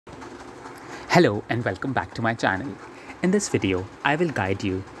Hello and welcome back to my channel. In this video, I will guide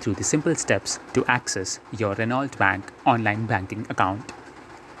you through the simple steps to access your Renault Bank online banking account.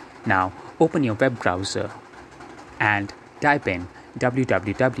 Now, open your web browser and type in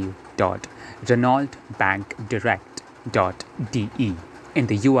www.renaultbankdirect.de in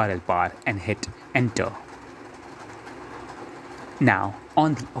the URL bar and hit enter. Now,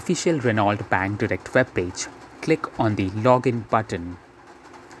 on the official Renault Bank Direct webpage, click on the login button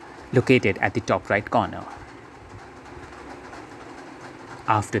located at the top right corner.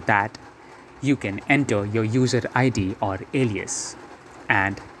 After that, you can enter your user ID or alias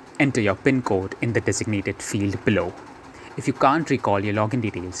and enter your PIN code in the designated field below. If you can't recall your login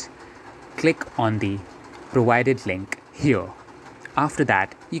details, click on the provided link here. After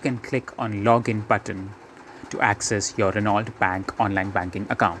that, you can click on login button to access your Renault Bank online banking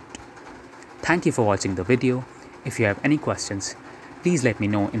account. Thank you for watching the video. If you have any questions, please let me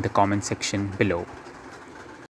know in the comment section below.